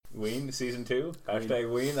Ween season 2.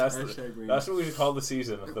 Hashtag Ween. That's what we should call the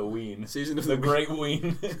season. The Ween. Season of the Great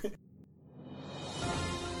Ween.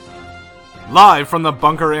 Live from the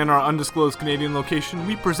bunker in our undisclosed Canadian location,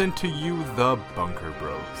 we present to you the Bunker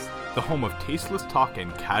Bros, the home of tasteless talk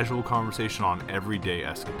and casual conversation on everyday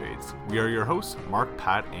escapades. We are your hosts, Mark,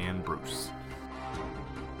 Pat, and Bruce.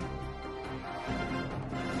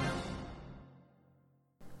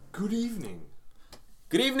 Good evening.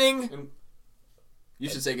 Good evening. You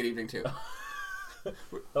should say good evening too.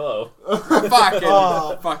 Hello.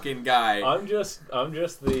 Fucking guy. I'm just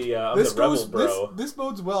the rebel bro. This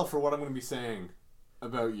bodes well for what I'm going to be saying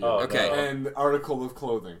about you. Okay. No. And article of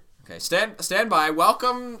clothing. Okay, stand by.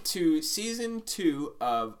 Welcome to season 2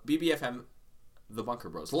 of BBFM, The Bunker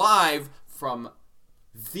Bros, live from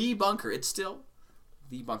the bunker. It's still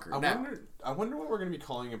the bunker. I wonder what we're going to be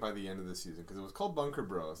calling it by the end of the season, because it was called Bunker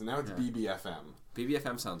Bros, and now it's BBFM.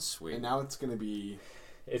 BBFM sounds sweet. And now it's going to be.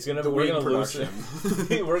 We're gonna lose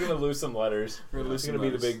we're gonna lose some letters. It's gonna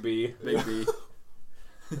be the big B. Big B.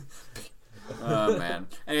 Oh man.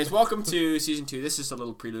 Anyways, welcome to season 2. This is a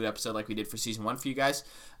little prelude episode like we did for season 1 for you guys.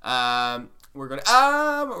 We're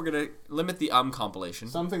gonna limit the compilation.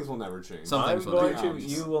 Some things will never change.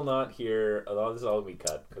 You will not hear. Although this is all we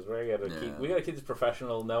cut because we gotta keep this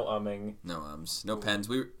professional. No umming. No ums. No pens.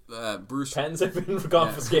 Bruce. Pens have been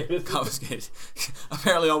confiscated. Confiscated.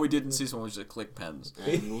 Apparently, all we did in season 1 was just click pens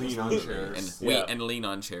and lean on chairs. And lean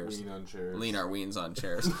on chairs. Lean our weens on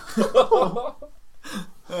chairs.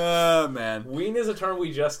 Oh man. Ween is a term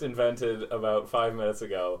we just invented about 5 minutes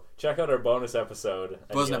ago. Check out our bonus episode.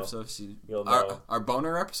 You'll know. Our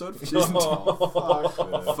boner episode for season 2.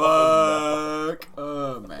 Fuck.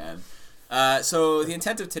 Oh man. So the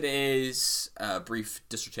intent of today's brief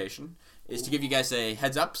dissertation is to give you guys a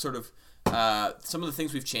heads up, sort of some of the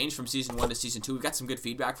things we've changed from season 1 to season 2. We've got some good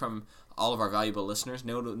feedback from all of our valuable listeners,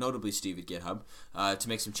 notably Steve at GitHub, to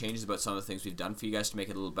make some changes about some of the things we've done for you guys to make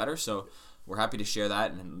it a little better. So we're happy to share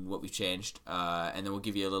that and what we've changed. And then we'll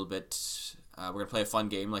give you a little bit. We're gonna play a fun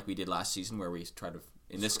game like we did last season, where we try to,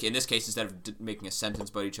 in this case, instead of making a sentence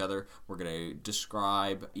about each other, we're gonna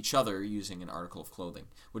describe each other using an article of clothing,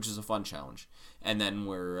 which is a fun challenge. And then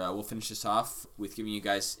we'll finish this off with giving you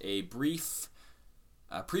guys a brief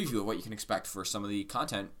preview of what you can expect for some of the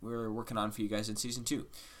content we're working on for you guys in season 2.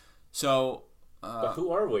 So, but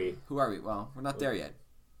who are we? Well, we're not there yet.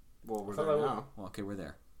 Well, we're there now. Well, okay, we're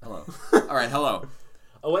there. Hello. All right, hello.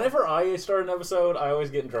 Whenever I start an episode, I always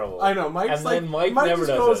get in trouble. I know. Mike never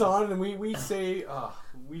just goes on, and we say,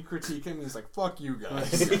 we critique him, and he's like, fuck you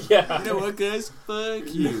guys. Yeah. You know what, guys?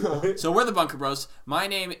 Fuck you. So we're the Bunker Bros. My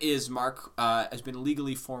name is Mark. Has been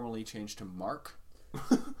legally, formally changed to Mark.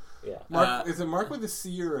 Yeah. Mark, is it Mark with a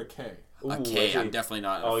C or a K? A K. I'm definitely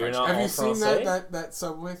not. Oh, you're not. Have you seen that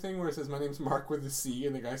Subway thing where it says my name's Mark with a C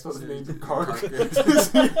and the guy spells his name Kark?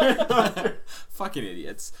 Fucking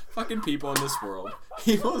idiots. Fucking people in this world.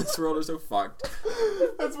 People in this world are so fucked.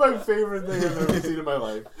 That's my favorite thing I've ever seen in my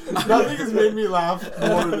life. Nothing has made me laugh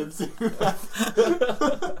more than seeing that.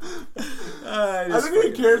 I don't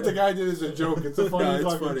even care if the guy did it as a joke. It's a funny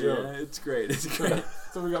fucking joke. Yeah, it's great. It's great.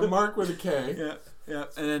 So we got Mark with a K. Yeah.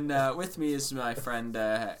 And then with me is my friend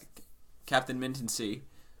Captain Minton C.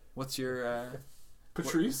 What's your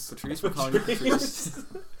Patrice? Patrice, we're calling you Patrice.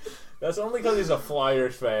 That's only because he's a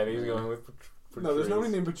Flyers fan. He's going with Patrice. No, there's nobody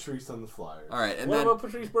named Patrice on the Flyers. All right, and what then about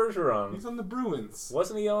Patrice Bergeron? He's on the Bruins.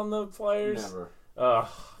 Wasn't he on the Flyers? Never.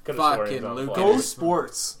 Fucking Luke. Go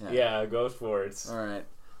Sports. Yeah, go Sports. All right,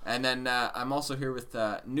 and then I'm also here with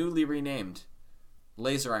newly renamed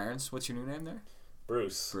Laser Irons. What's your new name there?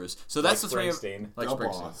 Bruce. So that's like the three of the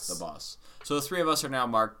boss. So the three of us are now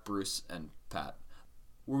Mark, Bruce, and Pat.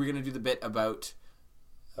 Were we gonna do the bit about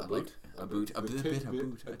a boot about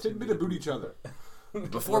each other?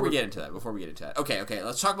 Before we get into that. Okay.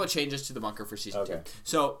 Let's talk about changes to the bunker for season 2.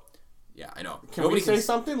 So, yeah, I know. Can we say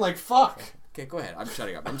something like fuck? Okay, go ahead. I'm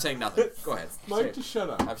shutting up. I'm saying nothing. Go ahead. Mike, just shut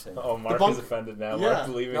up. I'm saying. Oh, Mark is offended now. Yeah. Mark's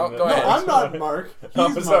leaving. No, go ahead. No, I'm not Mark.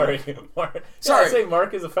 Oh, He's sorry. Mark. Mark. Sorry. Yeah, I say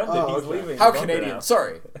Mark is offended. Oh, He's okay. leaving. How the bunker Canadian? now.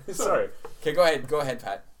 Sorry. Sorry. Okay, go ahead. Go ahead,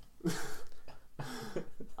 Pat.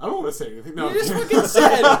 I don't want to say anything. No, you just fucking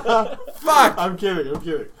said. Fuck. I'm kidding.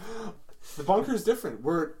 The bunker's different.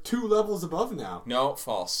 We're 2 levels above now. No,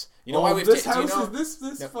 false. You know why we've this house is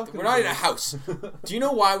this no, fucking. We're not in a house. Do you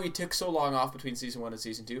know why we took so long off between season 1 and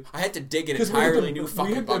season 2? I had to dig an entirely new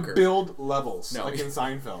fucking bunker. We had to build levels, No. like in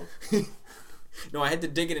Seinfeld. No, I had to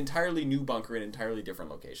dig an entirely new bunker in an entirely different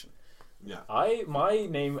location. Yeah. My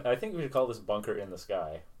name. I think we should call this Bunker in the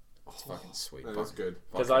Sky. It's fucking sweet. That is good.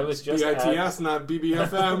 Because I was just BITS, not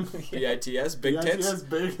BBFM. BITS, big tits.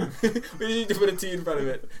 BITS, big. We need to put a T in front of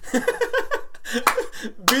it.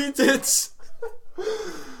 Beat it.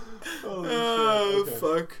 Oh, okay.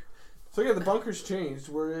 Fuck. So yeah, the bunker's changed.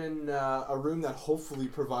 We're in a room that hopefully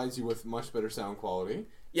provides you with much better sound quality.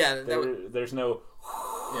 Yeah, there's no.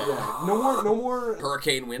 Yeah. No more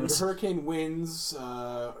hurricane winds. Hurricane winds,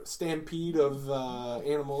 stampede of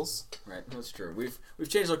animals. Right, that's true. We've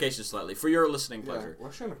changed locations slightly for your listening pleasure. We're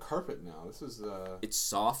actually on a carpet now. This is it's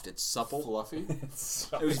soft, it's supple, fluffy. It's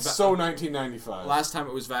so 1995. Last time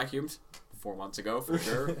it was vacuumed 4 months ago for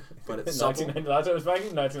sure, but it's supple. Last time it was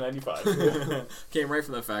vacuumed 1995. Came right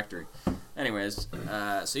from the factory. Anyways,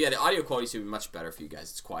 so yeah, the audio quality should be much better for you guys.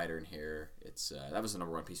 It's quieter in here. It's that was the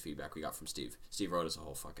number one piece of feedback we got from Steve. Steve wrote us a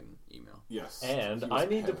whole fucking email. Yes. And I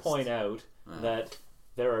need to point out that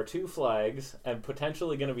there are 2 flags, and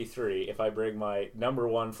potentially going to be 3 if I bring my number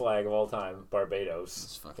 1 flag of all time,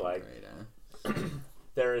 Barbados flag. Great,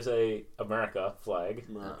 There is a America flag.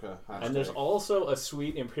 America. And there's also a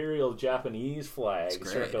sweet Imperial Japanese flag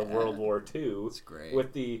circa World War II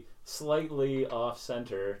with the slightly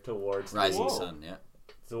off-center towards rising sun,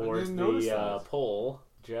 towards the pole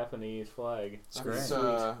Japanese flag. It's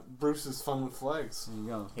great. Bruce's fun with flags. There you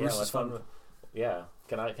go. Bruce's fun with. Yeah.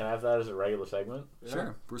 Can I have that as a regular segment? Yeah.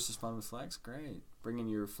 Sure. Bruce's fun with flags. Great. Bringing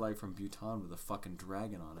your flag from Bhutan with a fucking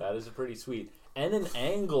dragon on it. That is a pretty sweet. And an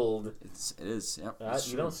angled. It is. Yep.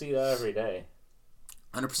 You don't see that every day.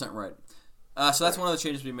 100% right. So that's one of the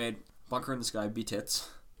changes we made. Bunker in the sky. Be tits.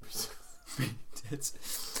 Be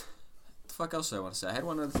tits. What the fuck else did I want to say? I had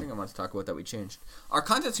one other thing I wanted to talk about that we changed. Our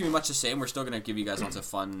content's going to be much the same. We're still going to give you guys lots of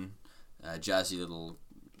fun, jazzy little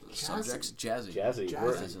subjects. Jazzy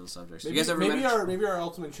little subjects. Maybe, you guys ever maybe our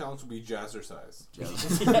ultimate challenge will be jazzercise. Yeah,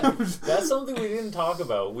 that's something we didn't talk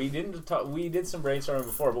about. We did some brainstorming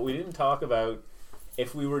before, but we didn't talk about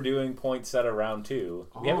if we were doing poinsettia round 2.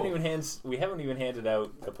 We haven't even handed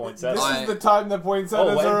out the poinsettia. This is the time that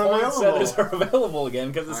poinsettias are available. Poinsettias are available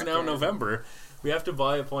again because it's now November. We have to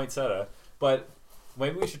buy a poinsettia, but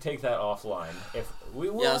maybe we should take that offline. If we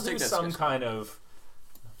will do some kind of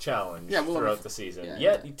challenge throughout the season.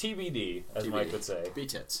 TBD, as Mike would say. Be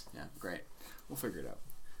tits. Yeah, great. We'll figure it out.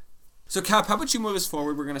 So, Cap, how about you move us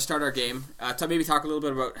forward? We're going to start our game. Maybe talk a little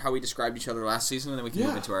bit about how we described each other last season, and then we can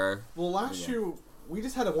move into our... Well, last year, we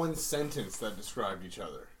just had a one sentence that described each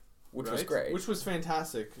other. Which was great. Which was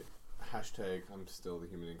fantastic. Hashtag, I'm still the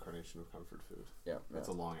human incarnation of comfort food. Yeah. That's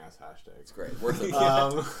a long-ass hashtag. It's great. Worth it.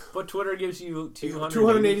 But Twitter gives you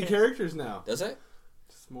 280 characters now. Does it?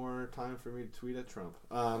 More time for me to tweet at Trump.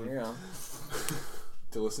 To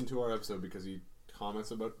listen to our episode because he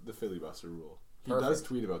comments about the filibuster rule. He does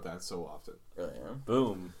tweet about that so often. Really? Yeah.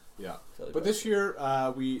 Boom. Yeah. But this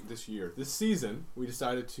season, we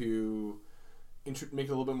decided to make it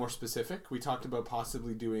a little bit more specific. We talked about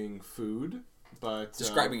possibly doing food, but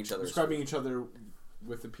describing each other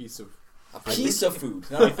with a piece of. A piece of food.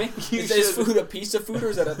 No, I think is food a piece of food, or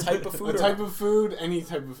is that a type of food? A type of food, any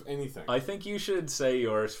type of anything. I think you should say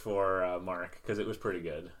yours for Mark, because it was pretty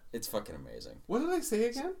good. It's fucking amazing. What did I say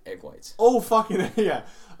again? Egg whites. Oh, fucking yeah.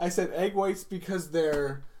 I said egg whites because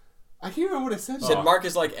they're... I can't remember what I said. You said Mark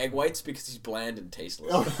is like egg whites because he's bland and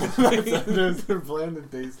tasteless. They're bland and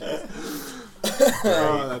tasteless.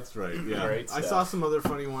 Oh, that's right. Yeah. I saw some other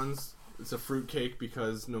funny ones. It's a fruitcake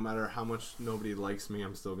because no matter how much nobody likes me,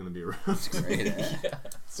 I'm still going to be around. It's great.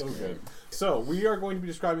 So good. So we are going to be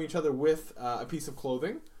describing each other with a piece of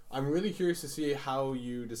clothing. I'm really curious to see how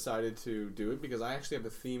you decided to do it because I actually have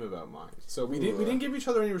a theme about mine. So we didn't give each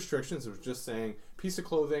other any restrictions. It was just saying piece of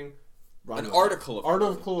clothing. Article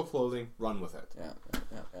of clothing, run with it. Yeah.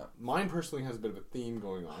 Mine personally has a bit of a theme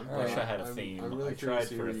going on. I wish I had a theme. I'm really tried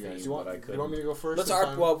for a theme, but I couldn't. You want me to go first? We're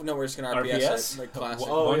just going to RPS like classic.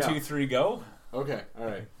 1, 2, 3, go. Okay, all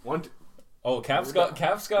right. Cap's got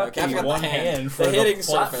the one hand for the hitting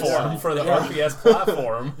platform, for the RPS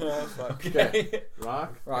platform. Okay.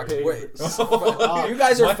 Rock. Wait. You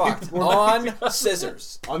guys are fucked. On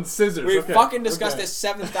scissors. On scissors. We fucking discussed this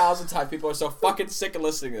 7,000 times. People are so fucking sick of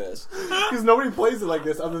listening to this. Because nobody plays it like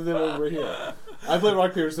this other than over here. I play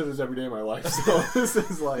rock, paper, scissors every day of my life, so this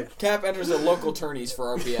is like... Cap enters a local tourneys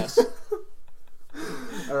for RPS.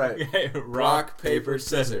 All right. Okay, rock, paper,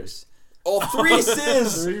 scissors. Oh, 3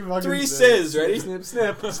 sizz! 3 sizz, ready? Snip,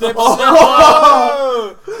 snip. Snip,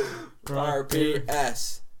 oh!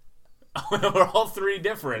 RPS. We're all 3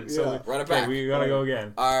 different, so run it back. We gotta go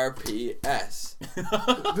again. RPS.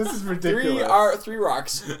 This is ridiculous. 3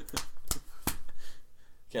 rocks.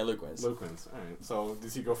 Okay, Luke wins. All right. So,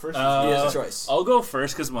 does he go first? He has a choice. I'll go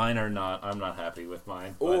first because mine are not. I'm not happy with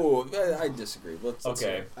mine. Oh, I disagree. Let's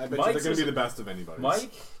okay. I bet they're going to be the best of anybody.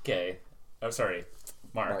 Mike. Okay. Oh, sorry.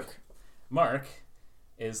 Mark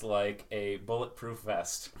is like a bulletproof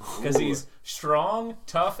vest because he's strong,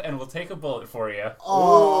 tough, and will take a bullet for you.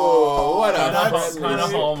 Oh, what a kind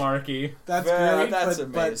of hallmarky. That's great,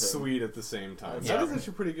 but sweet at the same time. That is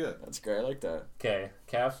actually pretty good. That's great. I like that. Okay,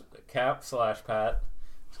 Cap/Pat.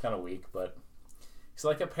 It's kind of weak, but he's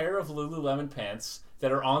like a pair of Lululemon pants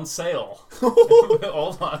that are on sale.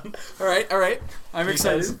 Hold on. All right. I'm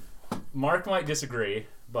excited. Mark might disagree,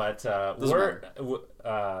 but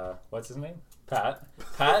what's his name? Pat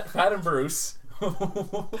and Bruce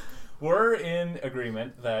we're in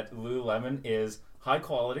agreement that Lululemon is high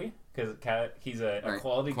quality because he's a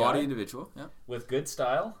quality guy, individual, with good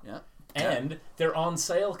style, and they're on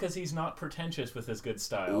sale because he's not pretentious with his good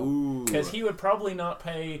style. Because he would probably not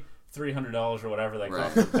pay $300 or whatever they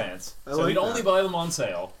cost for pants, so he'd only buy them on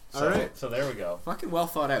sale. So, all right, so there we go. Fucking well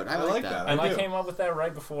thought out. I like that. And I came up with that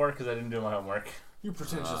right before because I didn't do my homework. You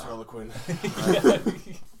pretentious Harlequin. All right.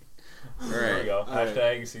 There we go.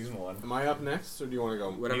 Hashtag season 1. Am I up next, or do you want to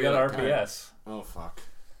go? Whatever you got RPS. Oh, fuck.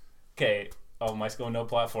 Okay. Oh, Mike's going no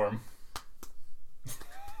platform.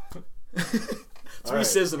 Three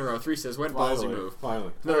says in a row. 3 says. What ballsy move?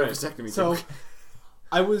 Finally. No, vasectomy. So,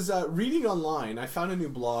 I was reading online. I found a new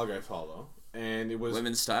blog I follow, and it was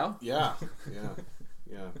Women's Style. Yeah.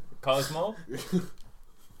 Cosmo.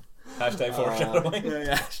 Hashtag foreshadowing.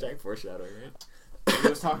 Hashtag foreshadowing. Right.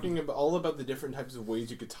 It was talking all about the different types of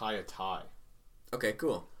ways you could tie a tie. Okay,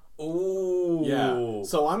 cool. Oh. Yeah.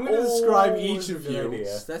 So I'm going to describe each of you.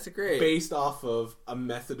 That's great. Based off of a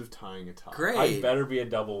method of tying a tie. Great. I better be a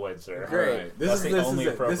double Windsor. Great. Right. That's the only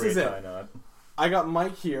appropriate tie knot. I got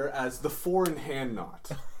Mike here as the 4-in-hand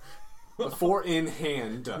knot. The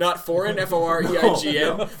 4-in-hand. Not foreign,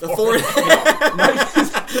 F-O-R-E-I-G-N. No. The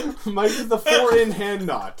 4-in-hand. Mike is the 4-in-hand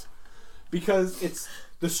knot. Because it's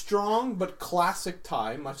the strong but classic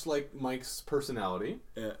tie, much like Mike's personality.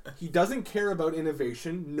 Yeah. He doesn't care about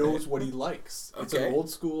innovation, knows what he likes. Okay. It's an old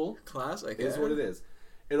school. Classic. Is what it is.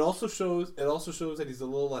 It also shows that he's a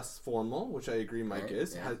little less formal, which I agree Mike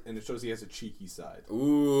is, and it shows he has a cheeky side.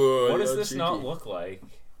 Ooh, what does this not look like?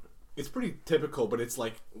 It's pretty typical, but it's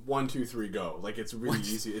like 1, 2, 3, go. Like it's really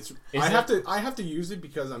easy. I have to use it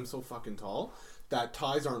because I'm so fucking tall that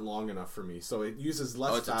ties aren't long enough for me, so it uses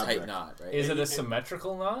less fabric. It's a tight knot, right? Is it a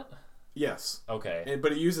symmetrical knot? Yes. Okay.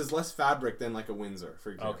 But it uses less fabric than like a Windsor,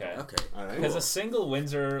 for example. Okay. All right. Because a single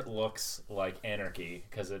Windsor looks like anarchy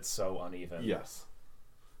because it's so uneven. Yes.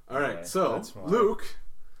 All right. So Luke,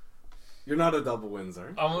 you're not a double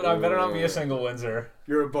Windsor. I better not be a single Windsor.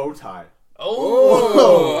 You're a bow tie.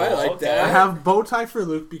 Oh, I like that. I have bow tie for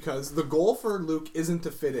Luke because the goal for Luke isn't to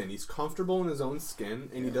fit in. He's comfortable in his own skin,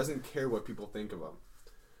 and he doesn't care what people think of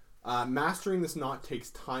him. Mastering this knot takes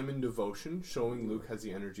time and devotion, showing Luke has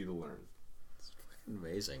the energy to learn. It's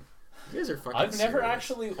amazing. You guys are fucking I've never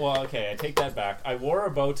actually... Well, okay, I take that back. I wore a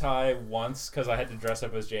bow tie once because I had to dress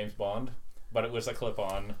up as James Bond, but it was a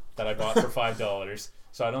clip-on that I bought for $5,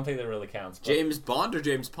 so I don't think that really counts. James Bond or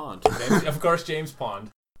James Pond? Of course, James Pond.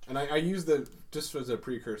 And I use just as a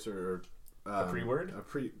precursor, a pre-word?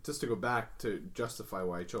 Just to go back to justify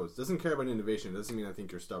why I chose. Doesn't care about innovation. It doesn't mean I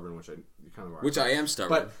think you're stubborn, which you kind of are. Which I am stubborn.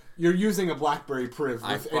 But you're using a BlackBerry Priv,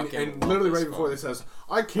 and literally right before this says,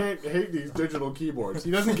 I can't hate these digital keyboards.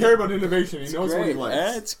 He doesn't care about innovation. He knows what he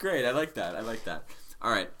likes. It's great. I like that.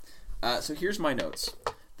 All right. So here's my notes.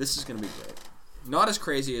 This is going to be great. Not as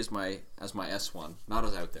crazy as my S1. Not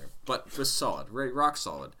as out there. But just solid. Rock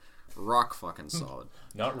solid. Rock fucking solid.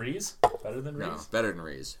 Not Reese? Better than Reese? No, better than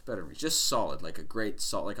Reese. Just solid. Like a great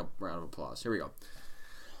solid, like a round of applause. Here we go.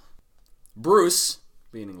 Bruce,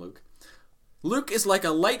 meaning Luke. Luke is like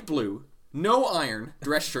a light blue, no iron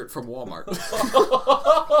dress shirt from Walmart.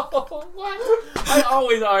 What? I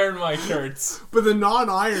always iron my shirts. But the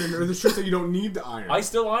non-iron are the shirts that you don't need to iron. I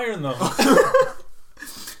still iron them.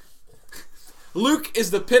 Luke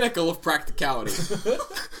is the pinnacle of practicality.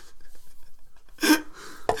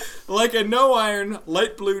 Like a no-iron,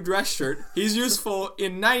 light blue dress shirt, he's useful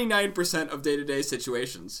in 99% of day-to-day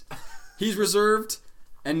situations. He's reserved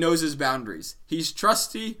and knows his boundaries. He's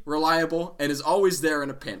trusty, reliable, and is always there in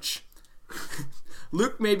a pinch.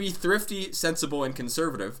 Luke may be thrifty, sensible, and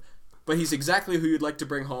conservative, but he's exactly who you'd like to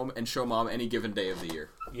bring home and show mom any given day of the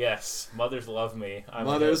year. Yes, mothers love me.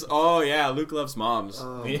 Luke loves moms.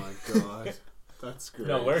 Oh my god. That's great.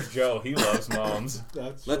 No, where's Joe? He loves moms.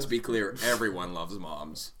 Let's be clear, everyone loves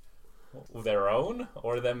moms. Their own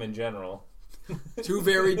or them in general? Two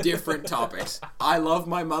very different topics. I love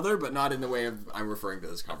my mother, but not in the way I'm referring to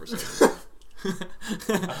this conversation.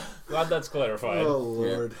 Glad that's clarified. Oh,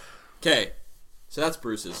 Lord. Okay, so that's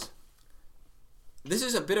Bruce's. This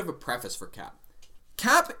is a bit of a preface for Cap.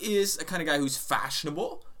 Cap is a kind of guy who's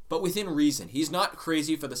fashionable, but within reason. He's not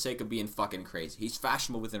crazy for the sake of being fucking crazy. He's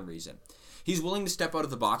fashionable within reason. He's willing to step out of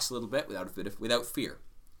the box a little bit without fear.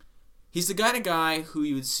 He's the kind of guy who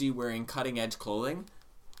you would see wearing cutting-edge clothing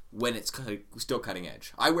when it's still cutting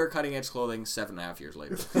edge. I wear cutting-edge clothing 7.5 years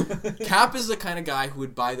later. Cap is the kind of guy who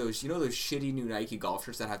would buy those, those shitty new Nike golf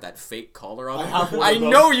shirts that have that fake collar on them? I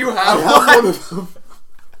know you have one of them.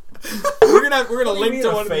 We're gonna link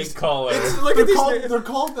to one of these collars. They're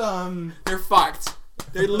called they're fucked.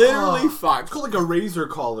 They're literally fucked. It's called like a razor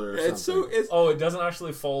collar or something. It doesn't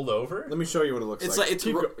actually fold over? Let me show you what it looks like.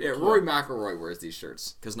 Rory McIlroy wears these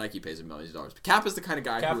shirts because Nike pays him millions of dollars. But Cap is the kind of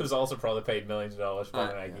guy Cap has also probably paid millions of dollars for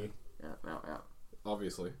Nike. Yeah.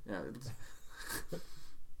 Obviously. Yeah.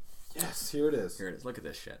 Yes, here it is. Look at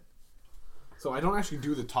this shit. So I don't actually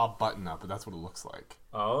do the top button up, but that's what it looks like.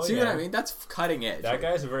 Oh, See what I mean? That's cutting edge. That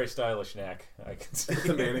guy's a very stylish neck. I can see. It's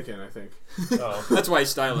a mannequin, I think. Oh. That's why he's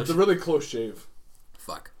stylish. It's a really close shave.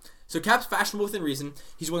 Fuck. So Cap's fashionable within reason.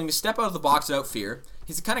 He's willing to step out of the box without fear.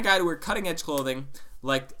 He's the kind of guy to wear cutting-edge clothing,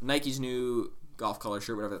 like Nike's new golf collar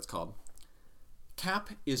shirt, whatever that's called. Cap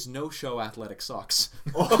is no-show athletic socks.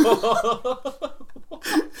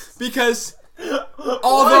 Because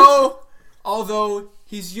although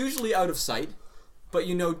he's usually out of sight, but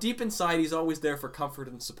deep inside he's always there for comfort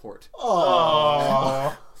and support.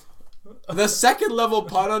 Oh. The second level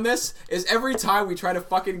pun on this is every time we try to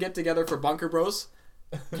fucking get together for Bunker Bros,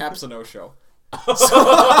 Cap's a no-show.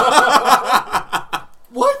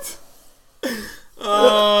 What?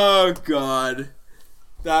 Oh, God.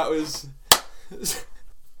 That was...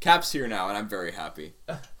 Cap's here now, and I'm very happy.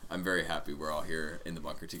 We're all here in the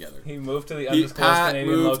bunker together. He moved to the undisclosed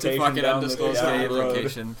Canadian location. To fucking undisclosed Canadian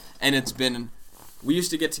location. And it's been... We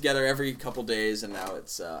used to get together every couple days, and now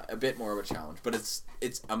it's a bit more of a challenge. But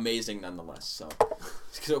it's amazing nonetheless.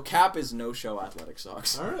 So Cap is no-show athletic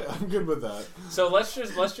socks. All right, I'm good with that. So let's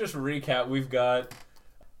just recap. We've got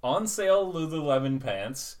on sale Lululemon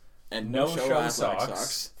pants and no-show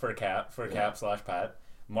socks for Cap /Pat.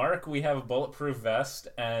 Mark, we have a bulletproof vest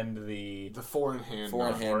and the four-in-hand. The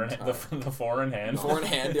four-in-hand.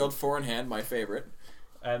 The old four-in-hand, my favorite.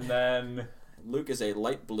 And then... Luke is a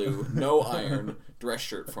light blue, no iron dress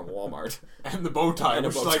shirt from Walmart, and the bow tie,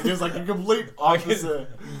 which is like a complete opposite.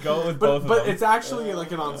 Go with both. But it's actually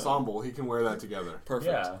like an ensemble. He can wear that together.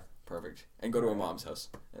 Perfect. Yeah. Perfect. And go to a mom's house.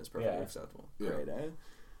 It's perfectly acceptable. Yeah. Great, eh?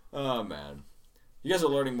 Oh man, you guys are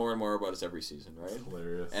learning more and more about us every season, right?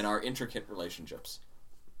 Hilarious. And our intricate relationships.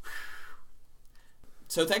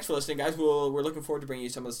 So thanks for listening, guys. We're looking forward to bringing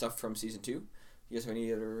you some of the stuff from season 2. You guys have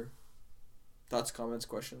any other thoughts, comments,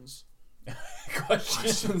 questions?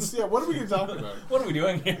 Questions? Yeah, what are we going to talk about? What are we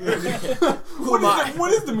doing here?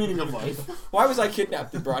 What is the meaning of life? Why was I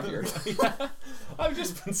kidnapped and brought here? Yeah, I've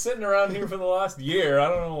just been sitting around here for the last year. I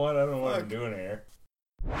don't know what I'm doing here.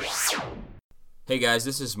 Hey guys,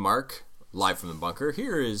 this is Mark, live from the bunker.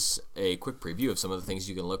 Here is a quick preview of some of the things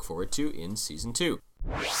you can look forward to in Season 2.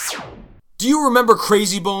 Do you remember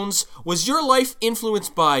Crazy Bones? Was your life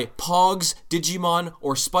influenced by Pogs, Digimon,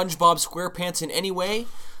 or SpongeBob SquarePants in any way?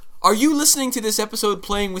 Are you listening to this episode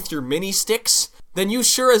playing with your mini sticks? Then you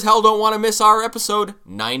sure as hell don't want to miss our episode,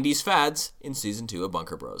 90s Fads, in Season 2 of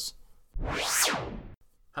Bunker Bros.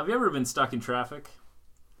 Have you ever been stuck in traffic?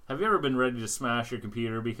 Have you ever been ready to smash your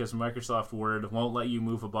computer because Microsoft Word won't let you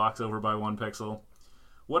move a box over by 1 pixel?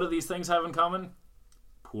 What do these things have in common?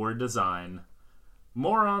 Poor design.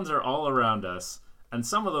 Morons are all around us, and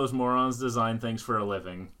some of those morons design things for a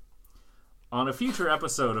living. On a future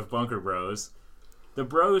episode of Bunker Bros, the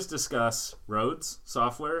bros discuss roads,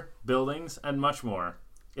 software, buildings, and much more.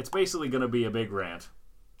 It's basically going to be a big rant.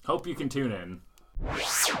 Hope you can tune in.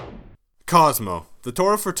 Cosmo. The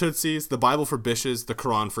Torah for Tootsies, the Bible for Bishes, the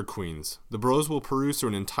Quran for Queens. The bros will peruse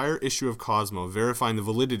through an entire issue of Cosmo, verifying the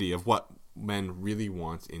validity of what men really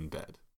want in bed.